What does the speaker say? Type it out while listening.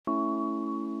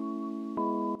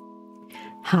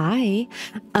Hi.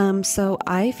 So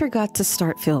I forgot to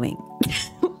start filming.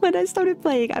 When I started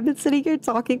playing, I've been sitting here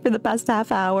talking for the past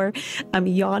half hour. I'm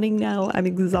yawning now. I'm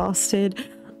exhausted.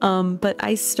 But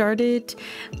I started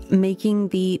making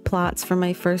the plots for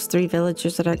my first 3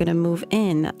 villagers that are going to move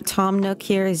in. Tom Nook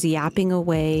here is yapping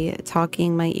away,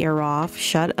 talking my ear off.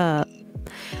 Shut up.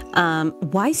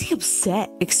 Why is he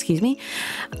upset? Excuse me.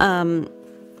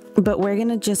 But we're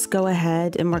gonna just go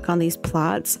ahead and work on these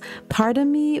plots. Part of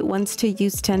me wants to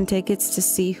use 10 tickets to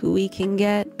see who we can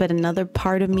get, but another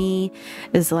part of me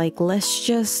is like, let's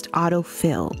just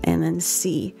autofill and then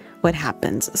see what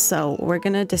happens. So we're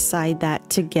gonna decide that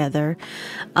together.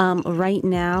 Right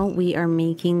now we are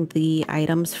making the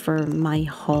items for my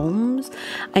homes.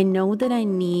 I know that I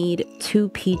need 2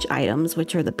 peach items,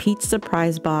 which are the peach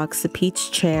surprise box, the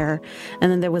peach chair, and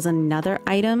then there was another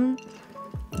item,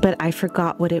 but I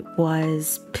forgot what it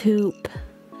was. Poop.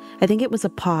 I think it was a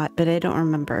pot, but I don't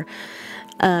remember.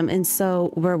 And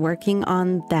so we're working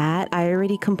on that. I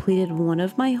already completed one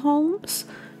of my homes.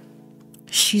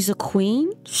 She's a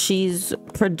queen. She's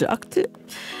productive.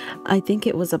 I think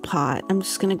it was a pot. I'm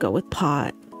just gonna go with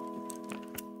pot.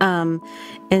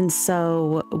 And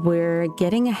so we're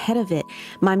getting ahead of it.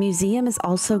 My museum is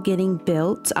also getting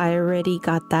built. I already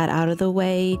got that out of the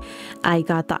way. I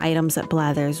got the items that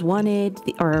Blathers wanted,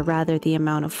 or rather the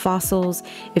amount of fossils.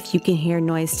 If you can hear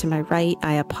noise to my right,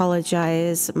 I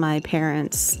apologize. My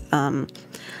parents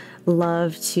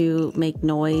love to make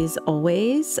noise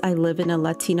always. I live in a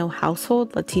Latino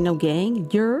household, Latino gang.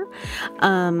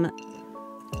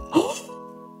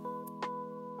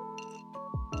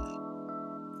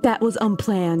 That was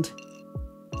unplanned.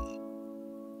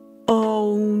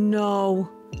 Oh no.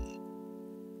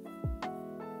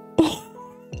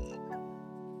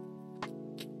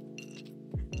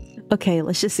 Okay,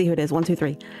 let's just see who it is. 1, 2,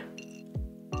 3.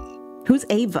 Who's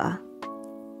Ava?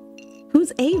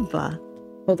 Who's Ava?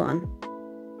 Hold on.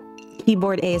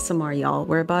 Keyboard ASMR, y'all.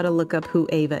 We're about to look up who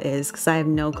Ava is because I have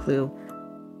no clue.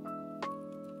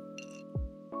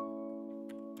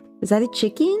 Is that a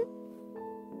chicken?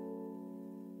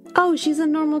 Oh, she's a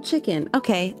normal chicken.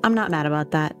 Okay, I'm not mad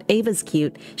about that. Ava's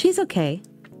cute. She's okay.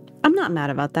 I'm not mad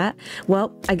about that.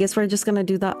 Well, I guess we're just gonna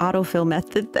do the autofill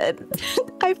method then.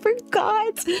 I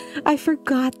forgot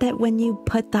that when you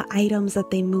put the items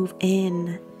that they move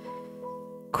in.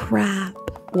 Crap.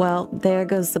 Well, there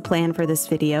goes the plan for this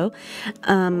video.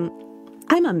 I'm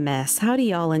a mess. How do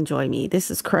y'all enjoy me? This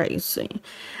is crazy.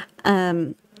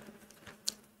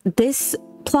 This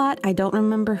plot, I don't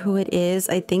remember who it is.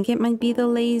 I think it might be the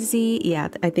lazy. Yeah,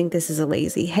 I think this is a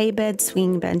lazy. Hay bed,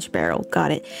 swing bench, barrel. Got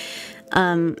it.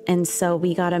 And so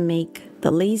we gotta make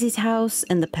the lazy's house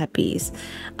and the peppies.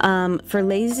 For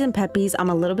lazies and peppies,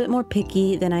 I'm a little bit more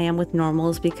picky than I am with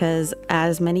normals because,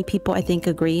 as many people I think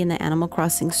agree in the Animal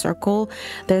Crossing circle,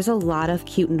 there's a lot of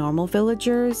cute normal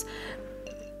villagers.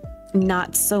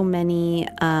 Not so many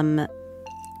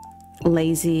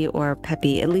lazy or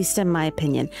peppy, at least in my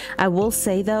opinion. I will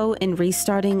say though, in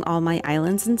restarting all my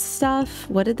islands and stuff,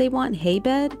 what did they want? Hay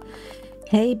bed,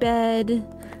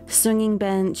 swinging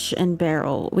bench, and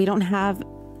barrel. We don't have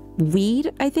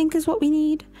weed, I think is what we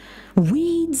need.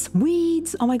 Weeds.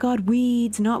 Oh my god,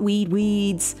 weeds, not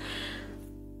weeds.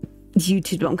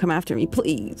 YouTube, don't come after me,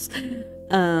 please.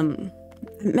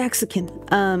 Mexican.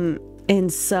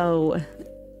 And so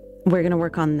we're gonna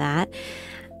work on that.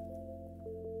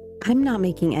 I'm not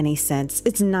making any sense.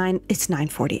 It's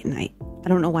 9:40 at night. I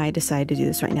don't know why I decided to do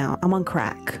this right now. I'm on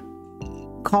crack.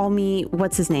 Call me,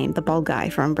 what's his name? The bald guy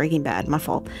from Breaking Bad. My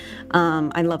fault.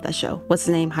 I love that show. What's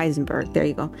his name? Heisenberg. There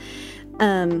you go.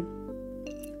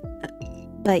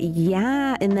 But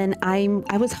yeah, and then I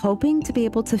was hoping to be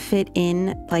able to fit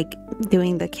in like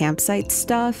doing the campsite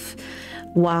stuff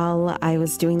while I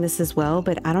was doing this as well,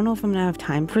 but I don't know if I'm gonna have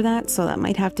time for that, so that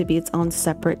might have to be its own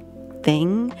separate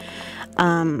thing.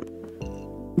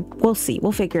 We'll see.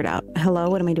 We'll figure it out. Hello,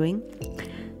 what am I doing?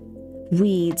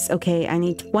 Weeds. Okay, I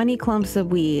need 20 clumps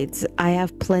of weeds. I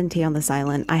have plenty on this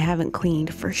island. I haven't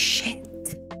cleaned for shit.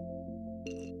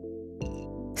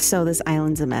 So this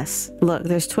island's a mess. Look,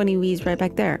 there's 20 weeds right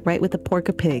back there, right with the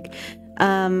pork pig.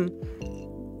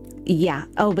 Yeah.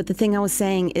 Oh, but the thing I was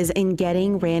saying is, in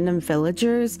getting random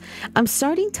villagers, I'm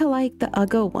starting to like the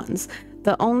uggo ones.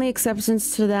 The only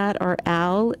exceptions to that are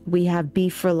Al. We have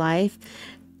Beef for Life.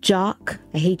 Jock,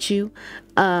 I hate you.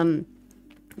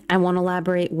 I won't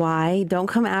elaborate why. Don't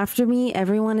come after me.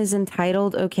 Everyone is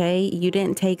entitled, okay? You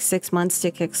didn't take 6 months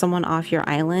to kick someone off your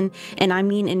island. And I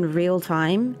mean in real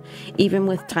time. Even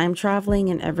with time traveling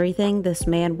and everything, this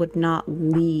man would not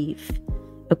leave.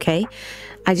 Okay?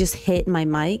 I just hit my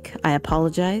mic. I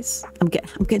apologize. I'm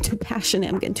getting too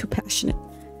passionate.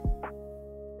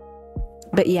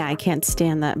 But yeah, I can't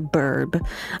stand that burb.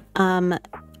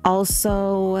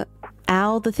 Also,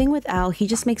 Al, the thing with Al, he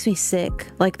just makes me sick.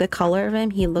 Like the color of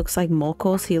him, he looks like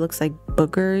mocos, he looks like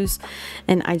boogers,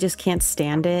 and I just can't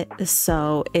stand it.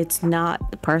 So it's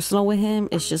not personal with him,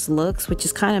 it's just looks, which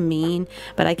is kind of mean,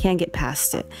 but I can't get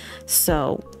past it.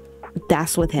 So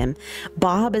that's with him.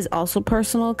 Bob is also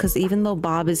personal because even though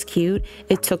Bob is cute,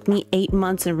 it took me 8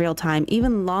 months in real time,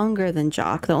 even longer than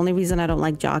Jock. The only reason I don't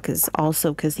like Jock is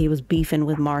also because he was beefing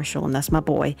with Marshall, and that's my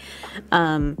boy.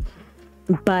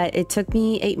 But it took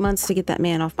me 8 months to get that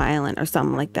man off my island or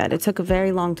something like that. It took a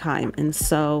very long time. And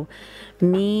so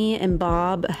me and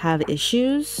Bob have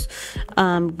issues.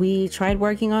 We tried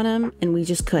working on him and we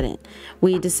just couldn't.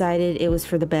 We decided it was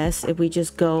for the best if we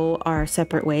just go our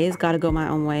separate ways. Gotta go my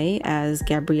own way, as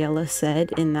Gabriella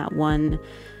said in that one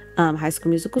High School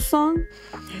Musical song.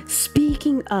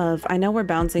 Speaking of, I know we're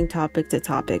bouncing topic to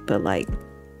topic, but like,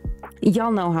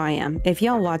 y'all know how I am. If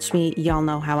y'all watch me, y'all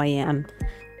know how I am.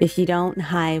 If you don't,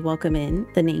 hi, welcome in.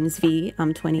 The name's V.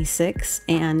 I'm 26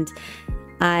 and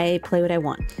I play what I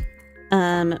want.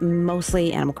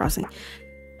 Mostly Animal Crossing.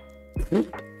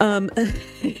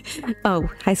 Oh,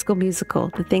 High School Musical.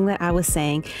 The thing that I was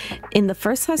saying, in the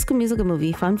first High School Musical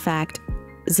movie, fun fact,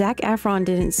 Zac Efron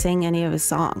didn't sing any of his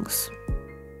songs.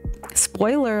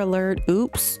 Spoiler alert,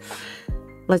 oops.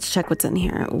 Let's check what's in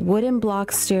here. Wooden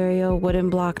block stereo, wooden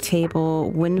block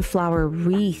table, windflower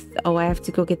wreath. Oh, I have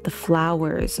to go get the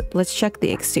flowers. Let's check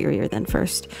the exterior then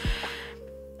first.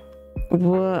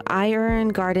 Iron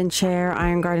garden chair,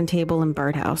 iron garden table, and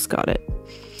birdhouse. Got it.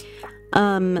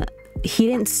 He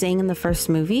didn't sing in the first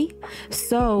movie.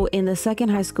 So in the second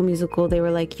High School Musical, they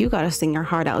were like, you gotta sing your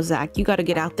heart out, Zach. You gotta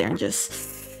get out there and just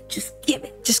give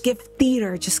it. Just give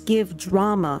theater. Just give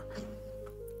drama.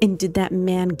 And did that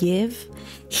man give?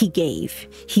 He gave.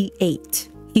 He ate.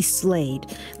 He slayed.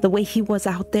 The way he was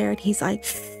out there, and he's like,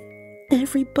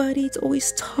 everybody's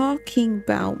always talking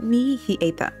about me. He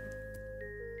ate that.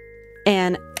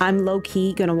 And I'm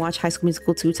low-key gonna watch High School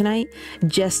Musical 2 tonight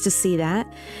just to see that,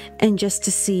 and just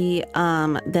to see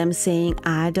them saying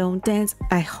I don't dance.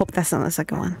 I hope that's not the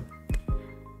second one.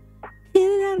 In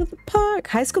and out of the park.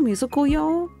 High School Musical,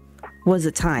 y'all, was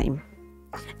a time.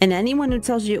 And anyone who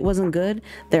tells you it wasn't good,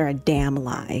 they're a damn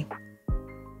lie.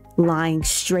 Lying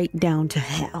straight down to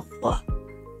hell.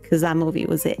 Because that movie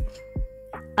was it.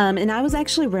 And I was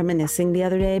actually reminiscing the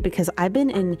other day because I've been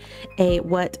in a,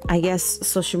 what I guess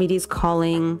social media is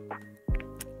calling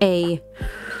a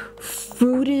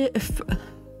fruitager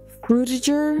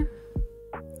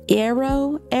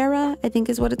era, I think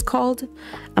is what it's called.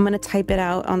 I'm going to type it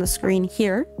out on the screen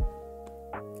here.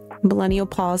 Millennial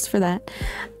pause for that.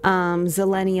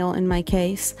 Zillennial in my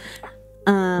case.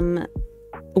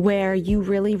 Where you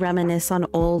really reminisce on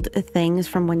old things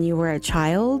from when you were a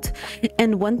child.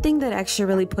 And one thing that actually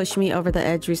really pushed me over the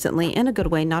edge recently, in a good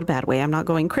way, not a bad way, I'm not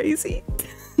going crazy.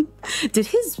 Did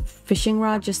his fishing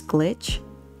rod just glitch?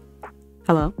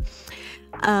 Hello?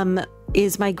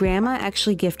 Is my grandma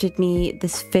actually gifted me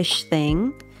this fish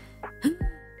thing.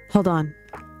 Hold on.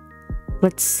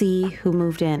 Let's see who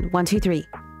moved in. 1, 2, 3.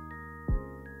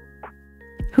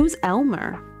 Who's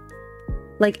Elmer?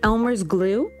 Like Elmer's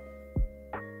glue?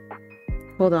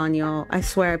 Hold on, y'all. I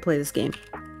swear I play this game.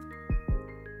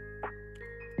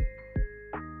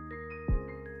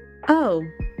 Oh,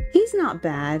 he's not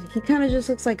bad. He kind of just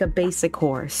looks like a basic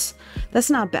horse. That's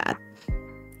not bad.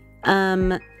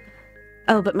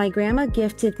 Oh, but my grandma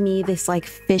gifted me this like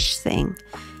fish thing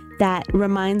that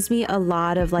reminds me a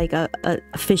lot of like a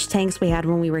fish tanks we had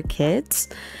when we were kids.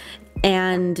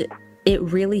 And it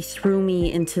really threw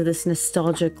me into this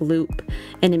nostalgic loop,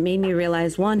 and it made me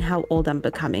realize, one, how old I'm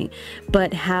becoming,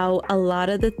 but how a lot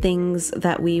of the things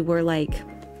that we were like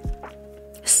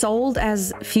sold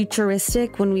as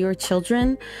futuristic when we were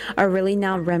children are really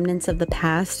now remnants of the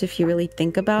past, if you really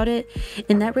think about it.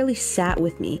 And that really sat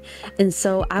with me. And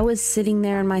so I was sitting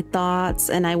there in my thoughts,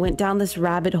 and I went down this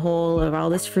rabbit hole of all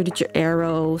this Fruitiger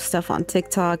Arrow stuff on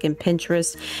TikTok and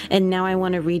Pinterest, and now I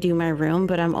want to redo my room,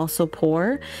 but I'm also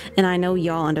poor, and I know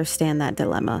y'all understand that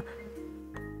dilemma.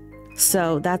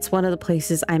 So that's one of the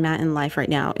places I'm at in life right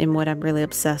now, and what I'm really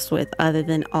obsessed with, other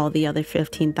than all the other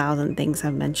 15,000 things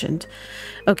I've mentioned.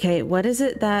 Okay, what is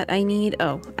it that I need?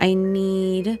 Oh, I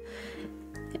need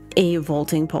a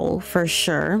vaulting pole for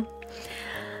sure.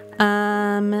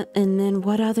 And then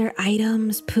what other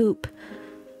items? Poop.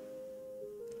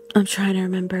 I'm trying to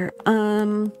remember.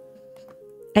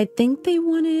 I think they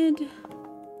wanted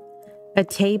a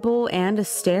table and a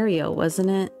stereo, wasn't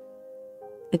it?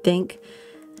 I think.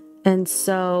 And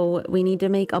so we need to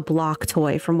make a block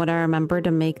toy. From what I remember,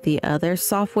 to make the other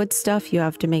softwood stuff, you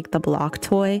have to make the block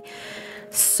toy.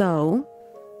 So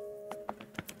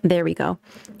There we go.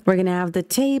 We're gonna have the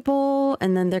table,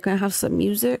 and then they're gonna have some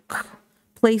music.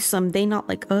 Play some They Not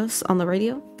Like Us on the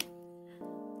radio.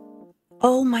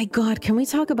 Oh my god, can we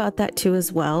talk about that too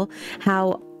as well?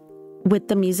 How with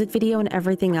the music video and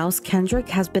everything else, Kendrick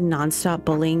has been nonstop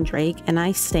bullying Drake, and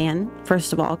I stan,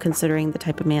 first of all, considering the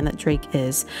type of man that Drake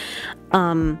is.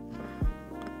 And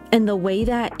the way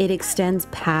that it extends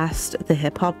past the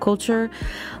hip-hop culture,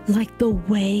 like the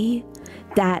way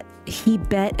that he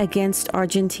bet against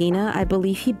Argentina. I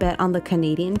believe he bet on the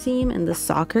Canadian team in the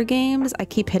soccer games. I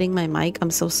keep hitting my mic,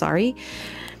 I'm so sorry.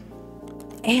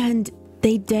 And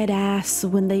they dead ass,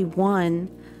 when they won,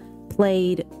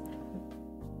 played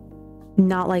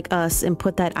Not Like Us and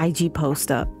put that IG post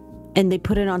up, and they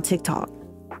put it on TikTok,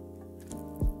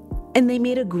 and they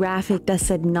made a graphic that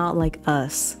said Not Like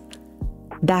Us.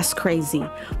 That's crazy.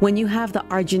 When you have the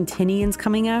Argentinians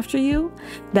coming after you,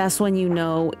 that's when you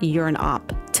know you're an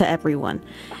op to everyone.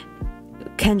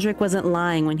 Kendrick wasn't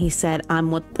lying when he said,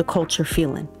 I'm what the culture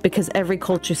feeling, because every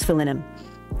culture's feeling him,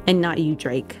 and not you,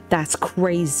 Drake. That's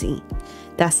crazy.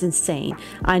 That's insane.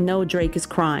 I know Drake is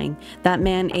crying. That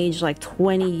man aged like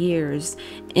 20 years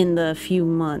in the few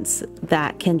months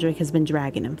that Kendrick has been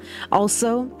dragging him.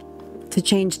 Also, to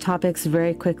change topics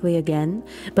very quickly again,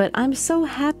 but I'm so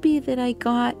happy that I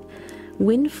got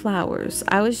windflowers.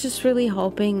 I was just really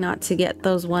hoping not to get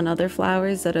those one other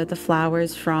flowers that are the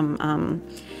flowers from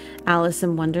Alice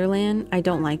in Wonderland. I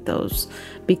don't like those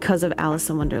because of Alice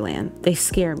in Wonderland. They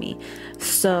scare me.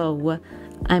 So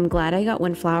I'm glad I got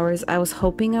windflowers. I was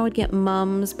hoping I would get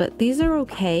mums, but these are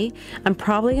okay. I'm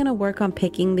probably gonna work on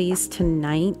picking these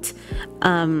tonight,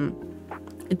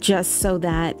 just so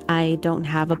that I don't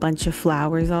have a bunch of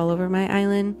flowers all over my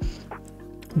island.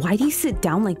 Why do you sit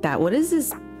down like that? What is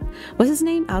this? What's his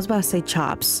name? I was about to say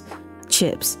Chops.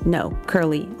 Chips. No,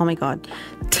 Curly. Oh my god.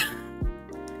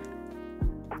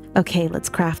 Okay, let's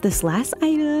craft this last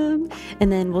item,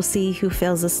 and then we'll see who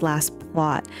fails this last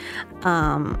plot.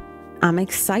 I'm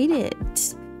excited.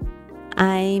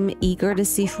 I'm eager to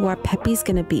see who our Peppy's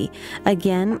gonna be.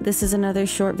 Again, this is another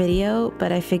short video,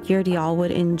 but I figured y'all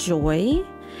would enjoy.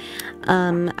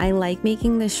 I like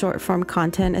making this short form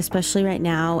content, especially right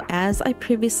now, as I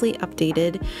previously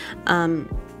updated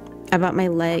about my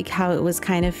leg, how it was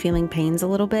kind of feeling pains a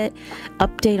little bit.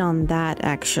 Update on that,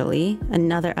 actually.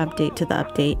 Another update to the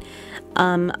update.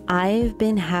 I've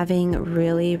been having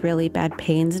really bad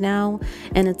pains now,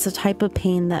 and it's a type of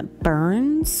pain that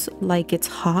burns like it's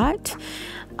hot,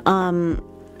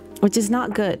 which is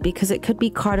not good, because it could be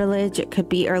cartilage, it could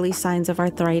be early signs of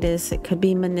arthritis, it could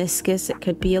be meniscus, it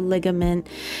could be a ligament,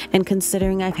 and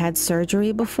considering I've had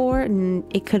surgery before,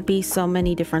 it could be so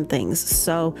many different things.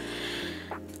 So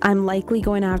I'm likely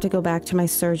going to have to go back to my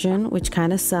surgeon, which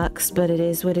kind of sucks, but it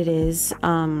is what it is.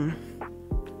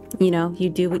 You know, you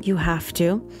do what you have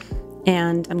to,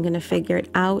 and I'm gonna figure it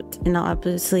out, and I'll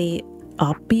obviously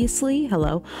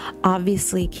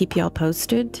keep y'all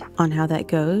posted on how that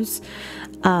goes.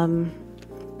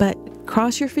 But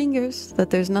cross your fingers that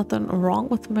there's nothing wrong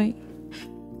with me.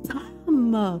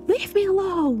 Leave me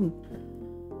alone.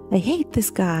 I hate this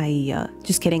guy.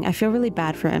 Just kidding. I feel really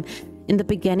bad for him. In the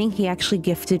beginning, he actually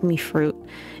gifted me fruit,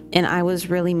 and I was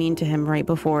really mean to him right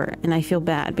before, and I feel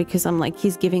bad because I'm like,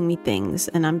 he's giving me things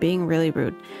and I'm being really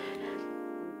rude.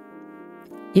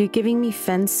 You're giving me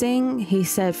fencing? He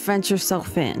said, fence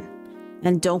yourself in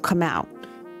and don't come out.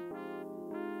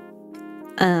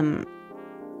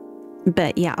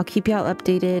 But yeah, I'll keep y'all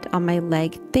updated on my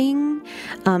leg thing.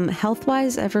 Health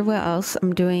wise, everywhere else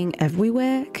I'm doing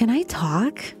everywhere. Can I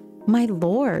talk? My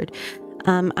lord.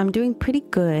 I'm doing pretty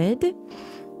good,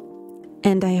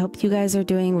 and I hope you guys are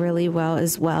doing really well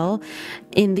as well.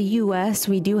 In the US,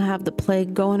 we do have the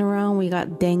plague going around. We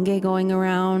got dengue going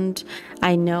around.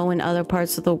 I know in other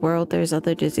parts of the world there's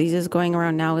other diseases going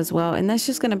around now as well, and that's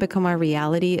just going to become our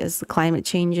reality as the climate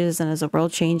changes and as the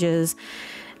world changes,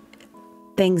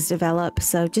 things develop.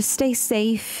 So just stay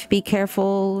safe, be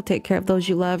careful, take care of those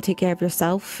you love, take care of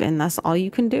yourself, and that's all you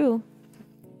can do.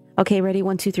 Okay, ready?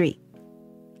 1, 2, 3.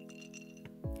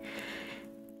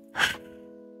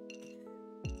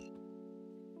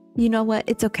 You know what?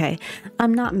 It's okay.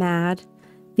 I'm not mad.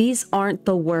 These aren't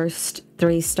the worst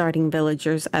 3 starting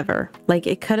villagers ever. Like,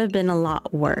 it could have been a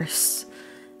lot worse.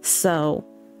 So,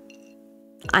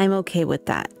 I'm okay with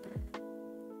that.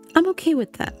 I'm okay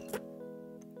with that.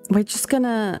 We're just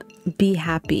gonna be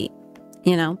happy,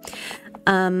 you know?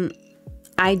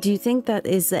 I do think that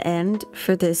is the end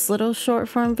for this little short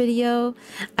form video.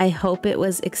 I hope it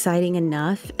was exciting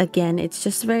enough. Again, it's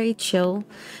just very chill.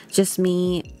 Just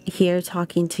me here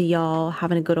talking to y'all,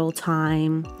 having a good old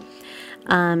time.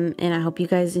 And I hope you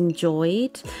guys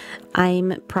enjoyed.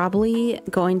 I'm probably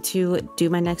going to do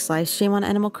my next live stream on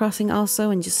Animal Crossing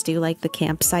also, and just do like the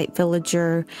campsite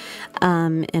villager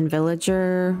and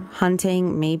villager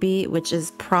hunting maybe, which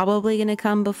is probably going to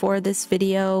come before this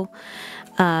video.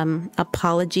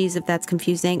 Apologies if that's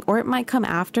confusing, or it might come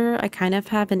after. I kind of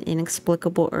have an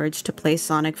inexplicable urge to play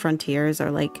Sonic Frontiers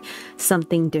or like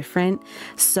something different,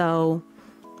 so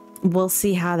we'll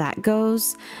see how that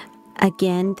goes.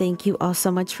 Again, thank you all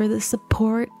so much for the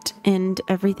support and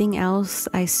everything else.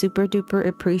 I super duper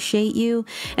appreciate you.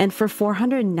 And for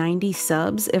 490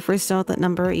 subs, if we're still at that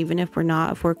number, even if we're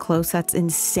not, if we're close, that's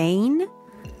insane.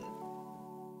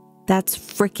 That's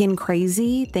freaking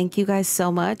crazy. Thank you guys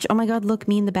so much. Oh my god, look,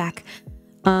 me in the back.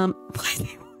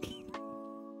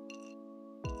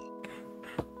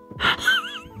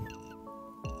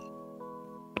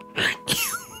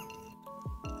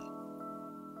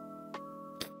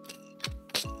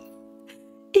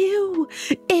 Ew,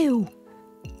 ew.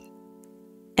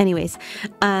 Anyways,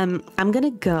 I'm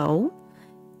gonna go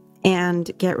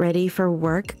and get ready for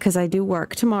work because I do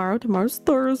work tomorrow. Tomorrow's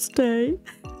Thursday.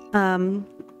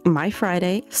 My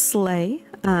Friday, slay.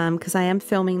 Because I am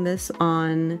filming this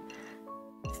on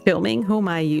who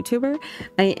my YouTuber.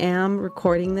 I am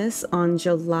recording this on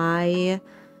July.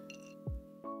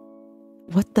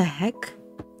 What the heck?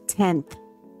 10th.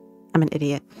 I'm an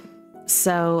idiot.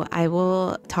 So I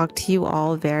will talk to you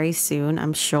all very soon,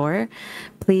 I'm sure.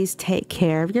 Please take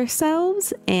care of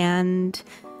yourselves and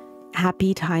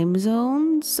happy time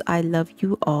zones. I love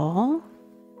you all.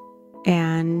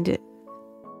 And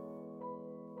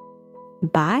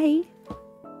bye.